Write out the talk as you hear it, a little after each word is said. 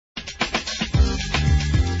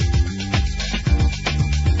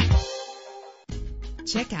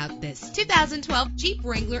Check out this 2012 Jeep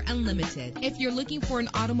Wrangler Unlimited. If you're looking for an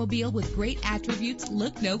automobile with great attributes,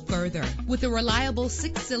 look no further. With a reliable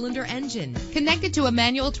 6-cylinder engine connected to a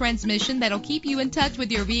manual transmission that'll keep you in touch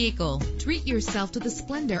with your vehicle. Treat yourself to the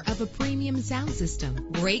splendor of a premium sound system.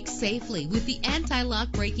 Brake safely with the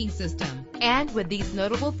anti-lock braking system. And with these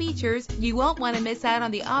notable features, you won't want to miss out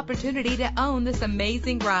on the opportunity to own this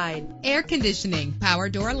amazing ride. Air conditioning, power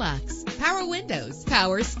door locks, power windows,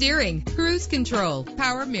 power steering, cruise control,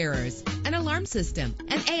 power mirrors, an alarm system,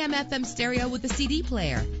 an AM/FM stereo with a CD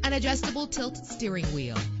player, an adjustable tilt steering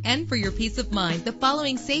wheel. And for your peace of mind, the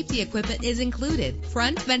following safety equipment is included: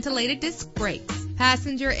 front ventilated disc brakes,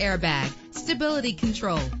 passenger airbag, stability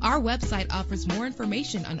control. Our website offers more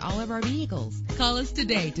information on all of our vehicles. Call us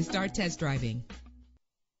today to start test driving.